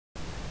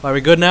Are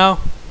we good now?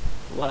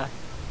 What?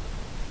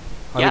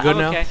 Are we good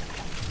now? Okay.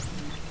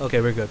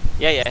 Okay, we're good.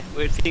 Yeah.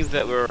 It seems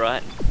that we're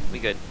alright. We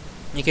good.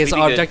 Okay, so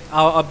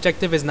our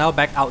objective is now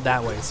back out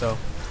that way. So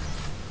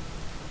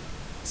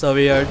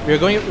we're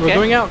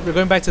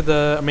going back to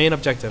the main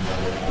objective.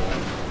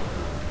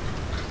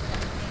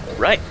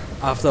 Right.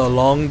 After a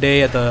long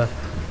day at the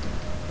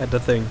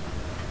thing.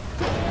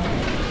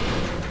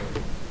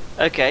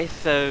 Okay,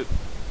 so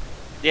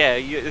yeah,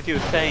 as you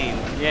were saying,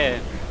 yeah,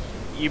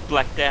 you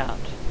blacked out.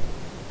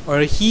 Or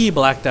he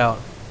blacked out,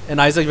 and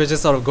Isaac was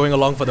just sort of going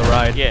along for the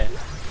ride. Yeah.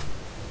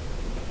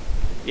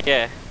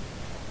 Yeah.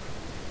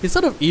 It's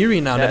sort of eerie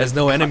now that there's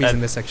no enemies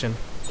in this section.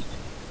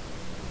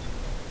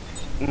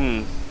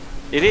 It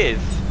is.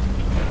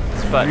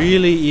 It's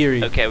really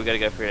eerie. Okay, we gotta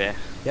go through there.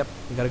 Yep,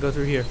 we gotta go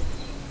through here.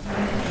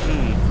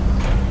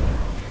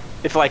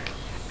 It's like,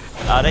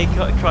 are they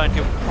trying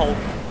to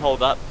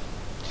hold up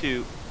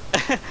to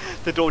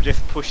the door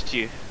just pushed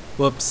you?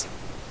 Whoops.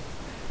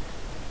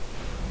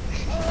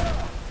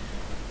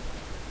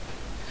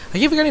 I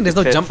keep forgetting there's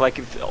no jump. It's like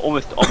it's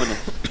almost ominous.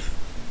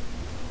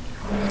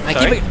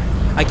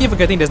 I keep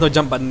forgetting there's no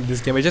jump button in this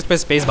game. I just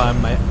press spacebar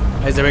and my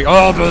eyes are like,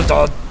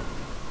 oh,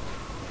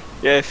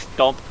 yeah,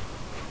 stomp.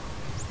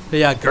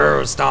 Yeah,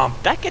 girl,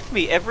 stomp. That gets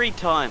me every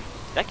time.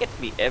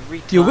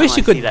 You wish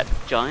you could see that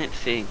giant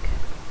thing.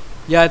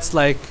 Yeah, it's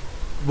like,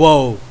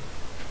 whoa,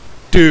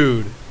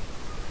 dude,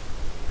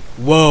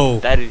 whoa.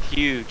 That is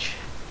huge.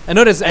 I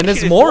know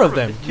there's more of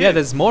them. Yeah,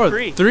 there's more.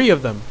 Three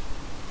of them.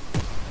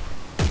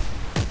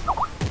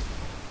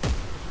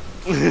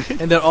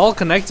 And they're all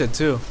connected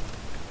too.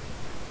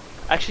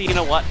 Actually, you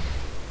know what?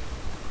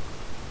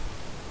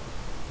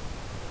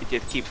 It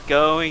just keeps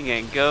going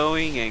and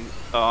going and...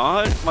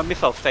 Oh, my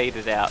missile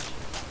faded out.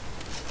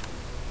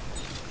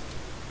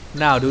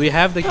 Now, do we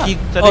have the key?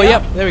 So oh,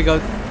 yep, there we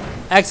go.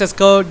 Access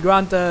code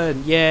granted.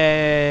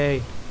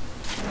 Yay.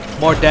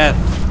 More death.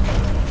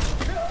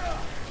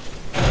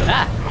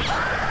 Ah!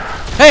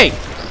 Hey!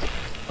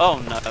 Oh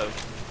no.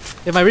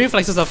 If my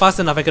reflexes are fast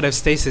enough, I could have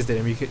stasis it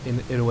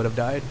and it would have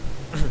died.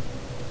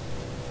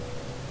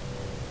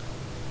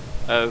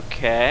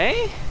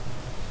 Okay.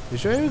 You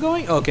sure you're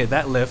going? Okay,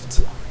 that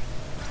lift.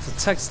 There's a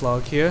text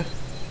log here.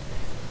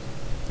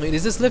 Wait,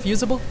 is this lift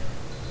usable?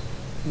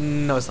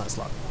 No, it's not. It's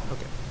locked.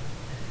 Okay.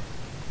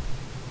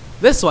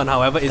 This one,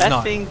 however, is not.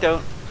 That thing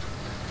don't...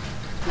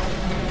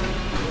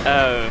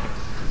 Oh.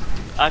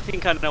 I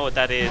think I know what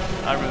that is.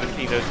 I remember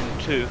seeing those in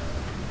 2.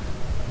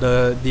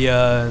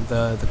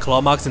 The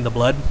claw marks in the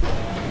blood.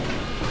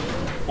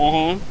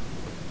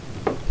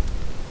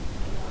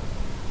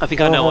 I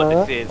think I know what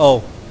this is.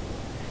 Oh.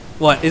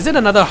 What? Is it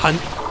another hunt?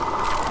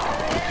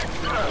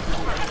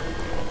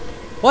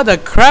 What the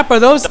crap are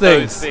those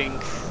things?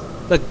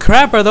 The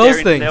crap are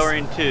those things? They were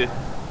in 2.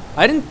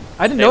 I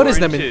didn't notice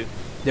them in 2.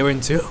 They were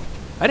in 2.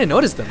 I didn't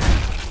notice them.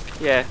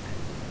 Yeah.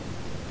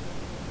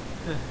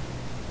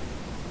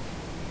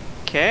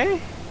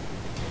 Okay.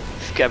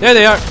 There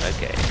they are.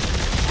 Okay.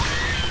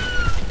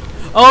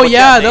 Oh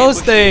yeah,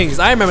 those things.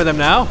 I remember them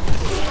now.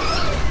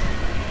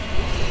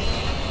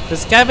 The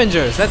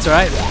scavengers. That's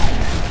right.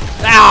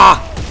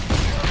 Ah!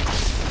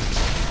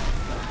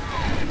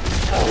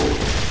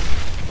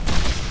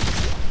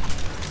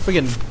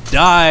 Friggin'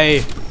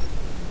 die.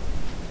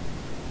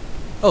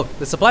 Oh,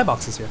 the supply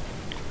box is here.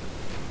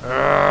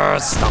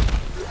 Stop.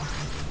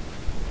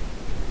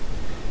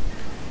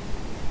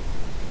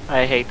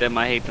 I hate them,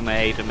 I hate them, I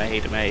hate them, I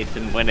hate them, I hate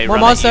them when they More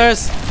run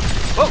monsters! At you.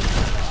 Oh!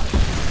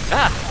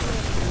 Ah!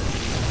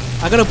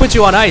 I'm gonna put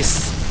you on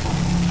ice.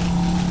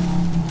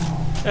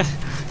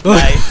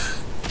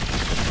 Nice.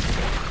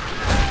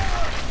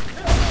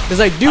 It's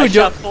like, dude,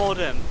 I for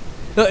them.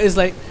 No, it's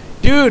like,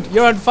 dude,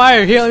 you're on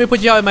fire. Here, let me put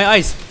you out in my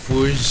ice.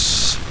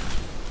 Whoosh.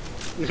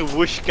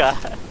 Whoosh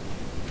guy.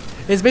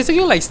 It's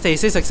basically like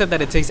stasis, except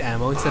that it takes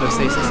ammo instead of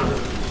stasis.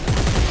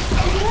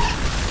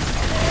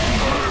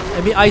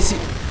 I mean, icy.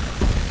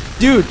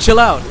 Dude, chill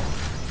out.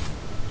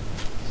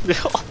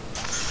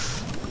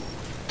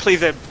 Please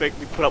don't make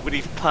me put up with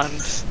these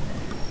puns.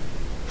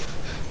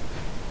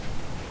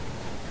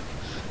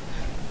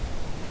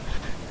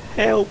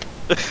 Help.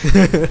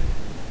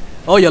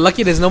 Oh, you're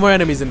lucky there's no more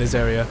enemies in this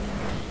area.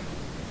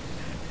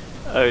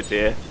 Oh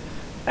dear.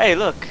 Hey,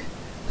 look.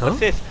 Huh? What's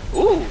this?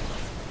 Ooh.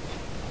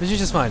 Did you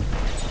just find?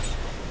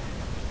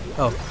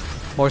 Oh,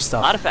 more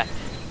stuff. Artifact.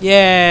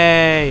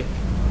 Yay!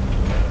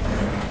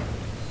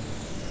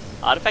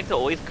 Artifacts are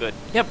always good.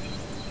 Yep.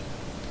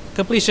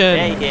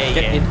 Completion.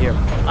 Get in here.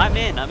 I'm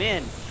in. I'm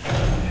in.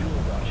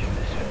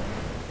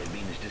 It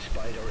means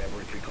despite our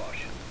every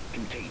precaution,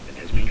 containment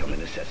has become a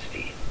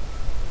necessity.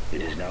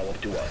 It is now up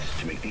to us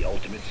to make the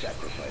ultimate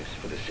sacrifice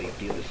for the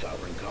safety of the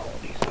sovereign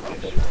colonies that we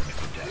have sworn to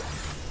protect.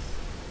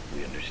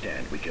 We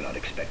understand we cannot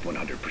expect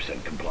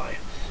 100% compliance.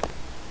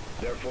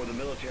 Therefore, the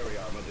military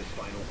arm of this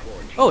final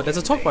quarantine... Oh, there's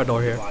a talk bar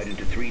door here. ...divide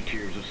into 3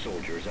 tiers of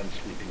soldiers on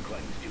sweep and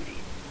cleanse duty.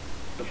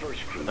 The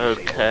first crew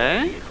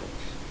okay. vehicles.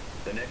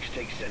 The next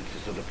takes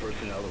census of the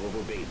personnel who have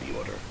obeyed the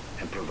order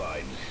and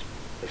provides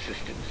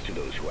assistance to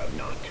those who have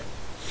not.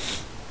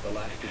 The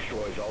last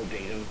destroys all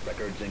data,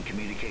 records, and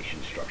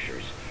communication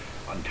structures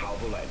on Tau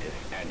Volantis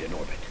and in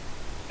orbit.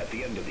 At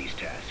the end of these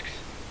tasks,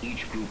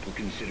 each group will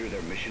consider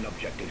their mission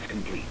objectives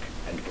complete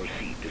and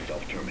proceed to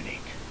self-terminate.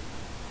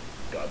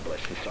 God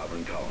bless the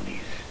sovereign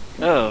colonies.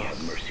 Oh,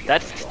 Have mercy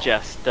that's on us all.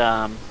 just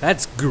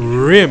That's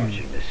grim.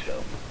 Watching this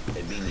film,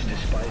 it means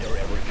despite our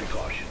every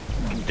precaution,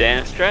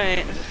 damn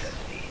straight.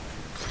 necessity.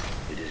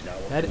 It is now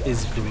That up to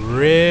is us to make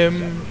grim.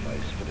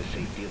 sacrifice for the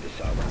safety of the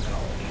sovereign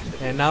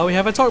colonies. And now we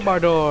have a torque bar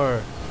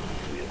door.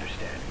 We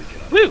understand we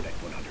cannot Woo! expect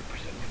 100%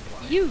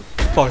 compliance. You.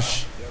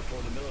 Push.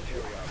 Therefore, the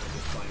military arm of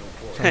this final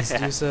force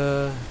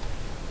Transducer.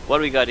 What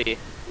do we got here?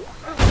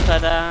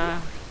 Ta-da!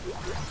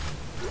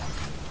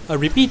 A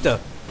repeater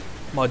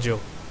module.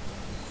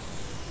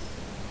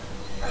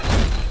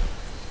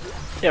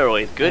 They're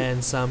always good.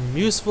 And some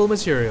useful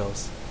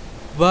materials.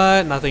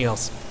 But nothing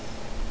else.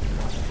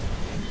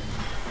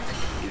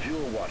 If you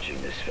are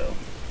watching this film,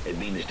 it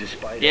means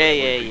despite Yeah, our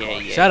yeah, every yeah,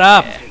 precaution, yeah. Shut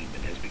up.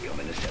 containment has become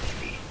a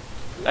necessity.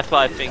 That's what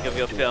I It is think now of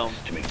your up to film.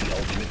 us to make the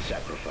ultimate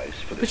sacrifice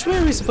for the Which way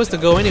are we safety of the supposed to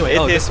go sovereign anyway? It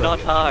Oh, is this way. not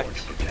hard.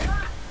 colonies we protect.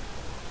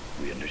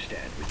 We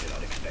understand we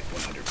cannot expect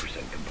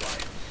 100%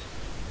 compliance.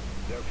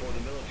 Therefore,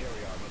 the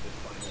military arm of this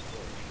final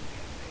quarantine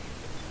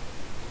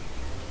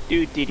campaign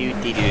Do do do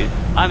do do.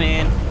 I'm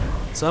in.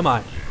 So am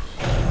I.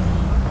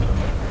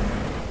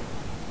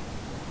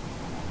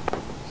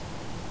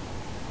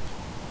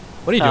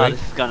 What are you doing?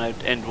 This is gonna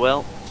end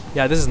well.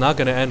 Yeah, this is not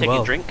gonna end Take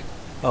well. a drink.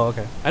 Oh,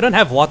 okay. I don't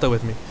have water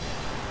with me.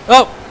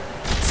 Oh!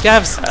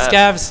 Scavs!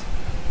 Scavs!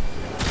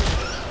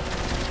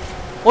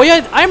 Oh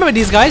yeah, I remember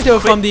these guys. They were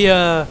from the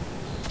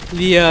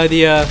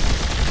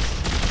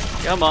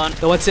Come on.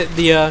 what's it?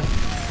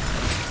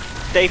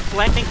 They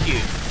flank you.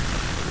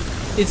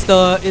 It's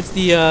the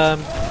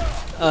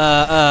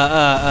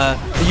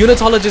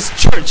Unitologist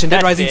Church in Dead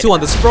That's Rising it. 2 on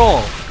the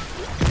sprawl.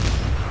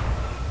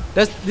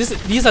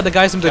 These are the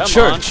guys from the Come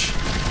church.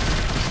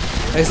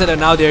 Like I said, and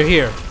now they're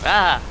here.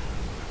 Ah.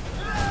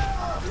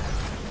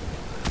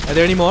 Are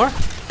there any more?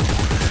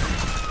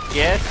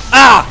 Yes.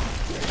 Ah!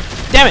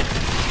 Damn it!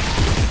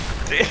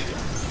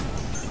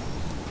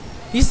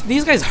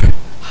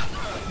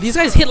 These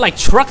guys hit like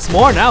trucks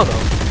more now though.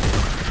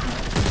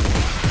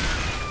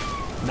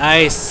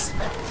 Nice.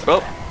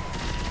 Oh.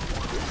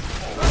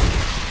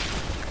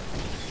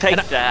 Take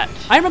And that.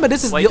 I remember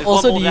this is Wait, the, there's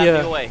also one more down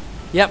your the. way.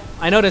 Yep,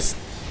 I noticed.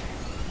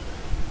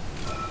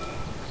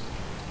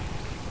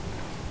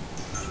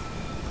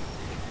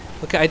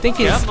 Okay, I think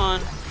Come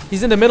on.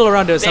 he's in the middle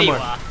around there There you somewhere.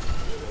 are.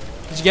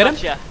 Did you get him?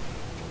 Gotcha.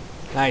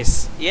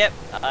 Nice, Yep,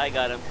 I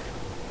got him.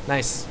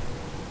 nice.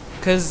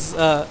 Cause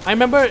I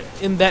remember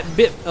in that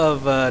bit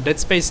of Dead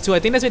Space 2, I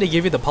think that's where they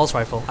give you the pulse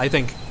rifle. I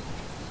think.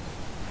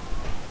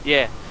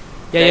 Yeah.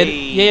 Yeah.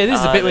 This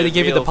is the bit where they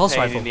give you the pulse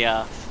pain rifle. in the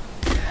ass.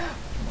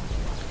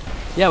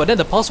 Yeah, but then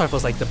the pulse rifle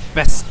is like the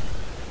best,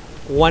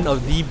 one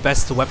of the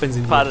best weapons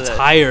in Part the of it.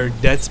 entire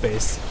Dead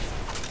Space.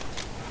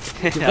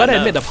 You gotta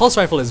admit, the pulse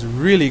rifle is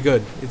really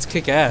good. It's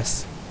kick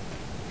ass.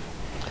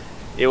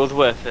 It was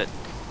worth it.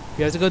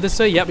 You have to go this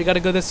way. Yep, you gotta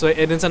go this way,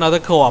 and it's another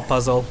co-op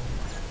puzzle.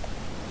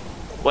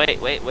 Wait.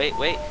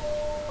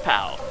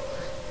 Pow.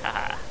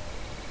 Haha.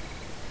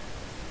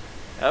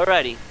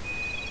 Alrighty.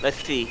 Let's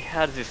see.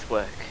 How does this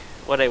work?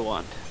 What do I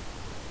want?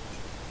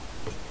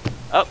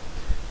 Oh.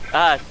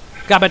 Ah,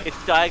 Got it.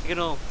 it's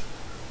diagonal.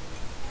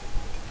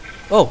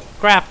 Oh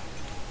crap!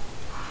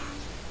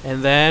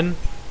 And then,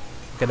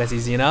 okay, that's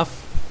easy enough.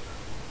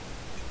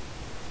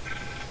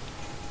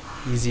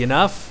 Easy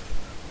enough.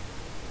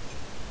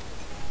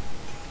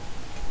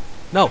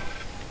 No.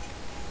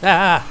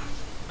 Ah,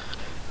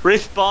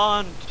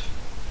 Respond.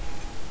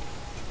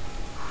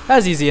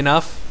 that's easy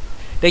enough.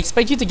 They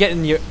expect you to get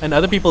in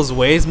other people's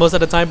ways most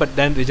of the time, but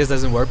then it just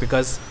doesn't work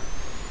because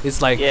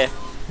it's like Yeah.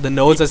 the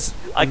nodes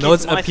I the keep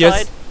nodes my appears.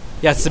 side.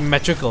 Yeah,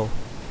 symmetrical.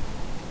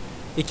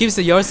 It keeps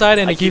to your side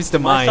and I it keeps keep to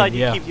my mine. side,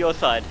 Yeah. You keep your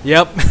side.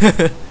 Yep.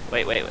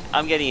 Wait.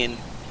 I'm getting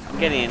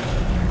in.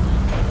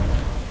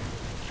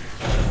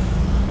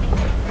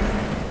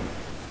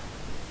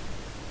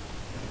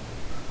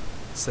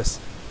 What's this?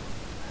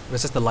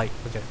 It's just the light.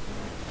 Okay.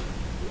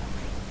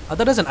 I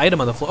thought there's an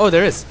item on the floor. Oh,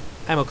 there is.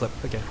 Ammo clip.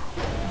 Okay.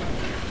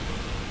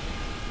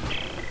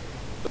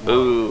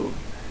 Ooh.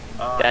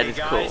 That Hey is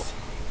guys, cool.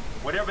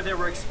 whatever they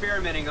were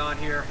experimenting on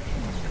here,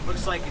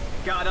 looks like it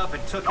got up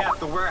and took half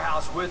the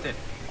warehouse with it.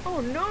 Oh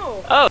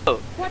no!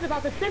 Oh. What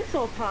about the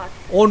Simpsol pots?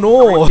 Oh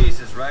no! Three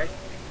pieces, right?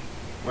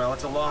 Well,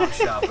 it's a long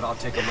shot, but I'll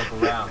take a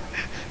look around.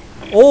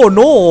 Oh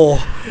no!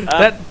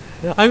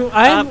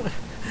 I'm.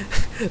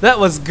 That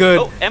was good.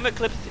 Oh, Emma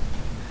clips.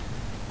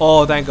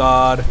 Oh, thank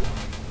God.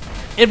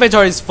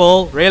 Inventory is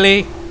full.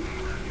 Really?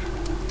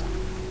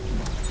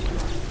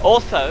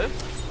 Also,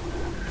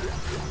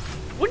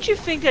 wouldn't you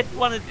think that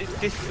one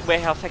of this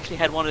warehouse actually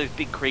had one of those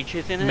big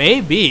creatures in it?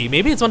 Maybe.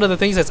 Maybe it's one of the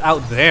things that's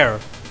out there,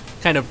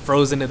 kind of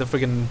frozen in the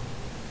friggin'.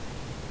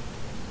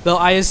 Though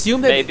I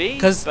assume that Maybe,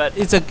 because but-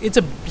 it's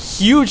a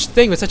huge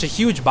thing with such a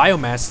huge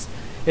biomass,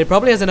 it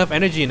probably has enough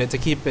energy in it to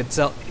keep its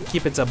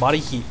body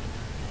heat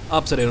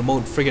up so that it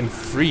won't friggin'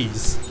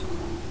 freeze.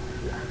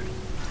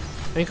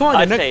 I mean, come on,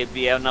 I'd they're not- say it'd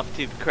be enough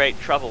to create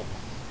trouble.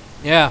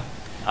 yeah.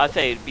 I'd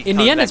say it'd be. In the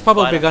coming end, back it's to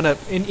probably bite us.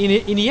 gonna.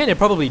 In the end, it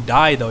probably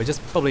die though. It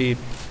just probably.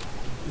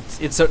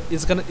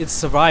 It's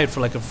survived for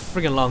like a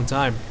friggin' long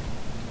time.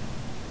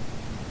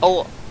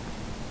 Oh,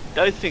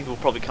 those things will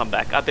probably come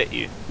back. I bet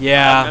you.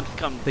 Yeah. It's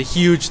come, The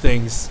huge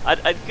things.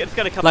 it's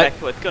gonna come Like- back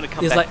to us. It's gonna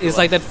come It's back like to it's us.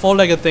 like that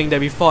four-legged thing that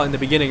we fought in the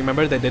beginning.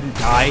 Remember that didn't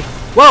die?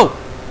 Whoa!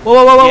 Whoa!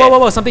 Whoa! Whoa! Whoa! Yeah. Whoa!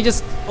 Whoa! Something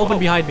just opened Oh.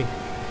 behind me.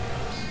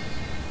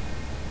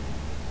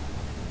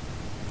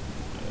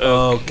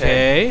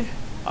 Okay.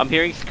 I'm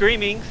hearing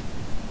screaming.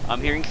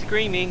 I'm hearing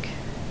screaming.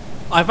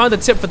 I found the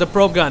tip for the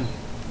probe gun.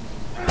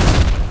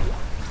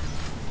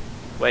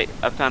 Wait,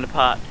 I found a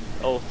part.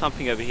 Oh,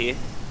 something over here.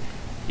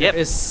 Yep.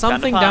 There is found a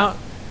something part. down.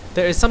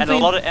 There is something. And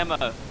a lot of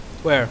ammo.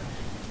 Where?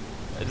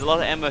 There's a lot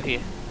of ammo here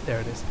There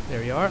it is.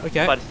 There you are.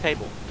 Okay. by this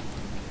table.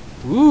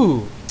 Ooh.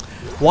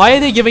 Why are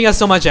they giving us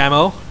so much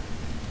ammo?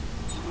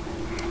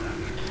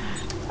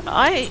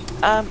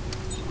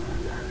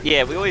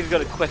 Yeah, we always got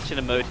to question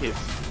a motive.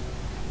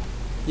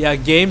 Yeah,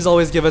 games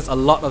always give us a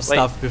lot of Wait.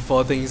 stuff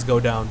before things go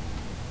down.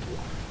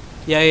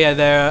 Yeah,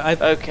 there.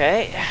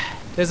 Okay.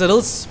 There's a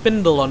little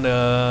spindle on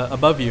the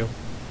above you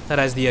that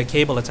has the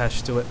cable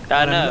attached to it.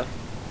 I And know.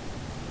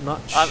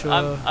 Not I'm, sure.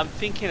 I'm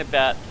thinking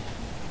about.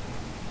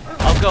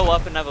 I'll go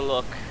up and have a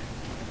look.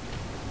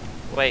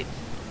 Wait,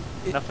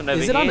 nothing over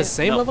here. Is it on the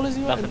same Nope, level as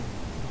you? Nothing.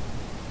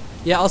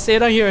 Yeah, I'll stay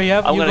down here. You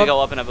have. I'm you gonna go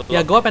up and have a look.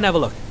 Yeah, go up and have a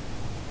look.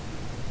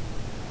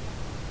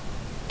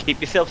 Keep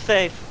yourself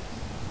safe.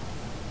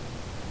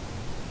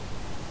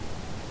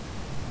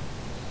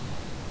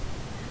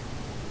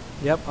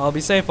 Yep, I'll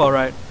be safe. All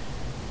right.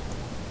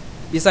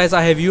 Besides,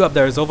 I have you up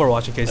there as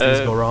Overwatch in case things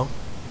go wrong.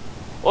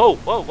 Whoa,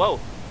 whoa, whoa!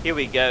 Here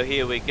we go.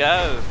 Here we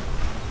go.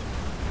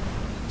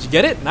 Did you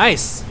get it?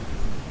 Nice.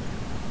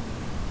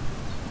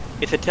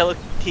 It's a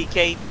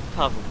tele-TK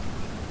puzzle.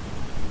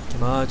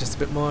 Come on, just a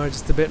bit more,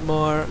 just a bit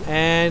more,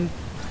 and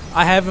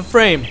I have a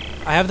frame.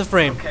 I have the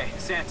frame. Okay,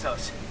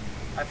 Santos.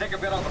 I think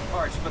I've got all the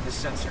parts for the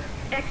sensor.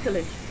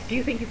 Excellent. Do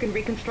you think you can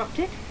reconstruct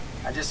it?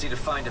 I just need to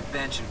find a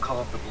bench and call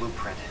up the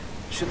blueprint.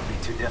 Shouldn't be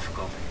too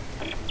difficult.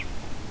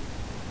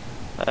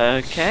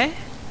 Okay.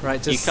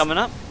 Right, You just coming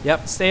up?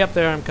 Yep, stay up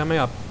there. I'm coming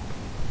up.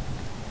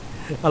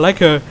 I like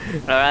her.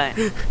 All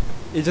right.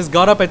 He just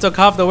got up and took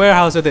half the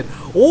warehouse with it.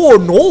 Oh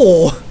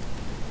no!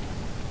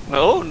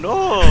 Oh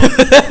no!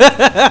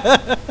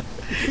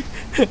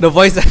 The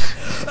voice.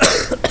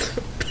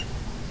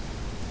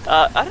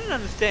 I don't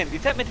understand.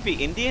 Is that meant to be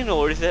Indian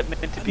or is that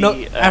meant to be No,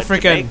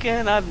 African.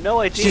 Jamaican? I have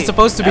no idea. She's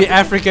supposed to be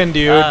African,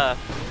 dude. Ah,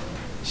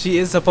 She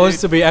is supposed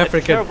dude, to be that's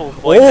African. terrible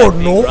voice Oh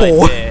acting no!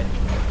 right there.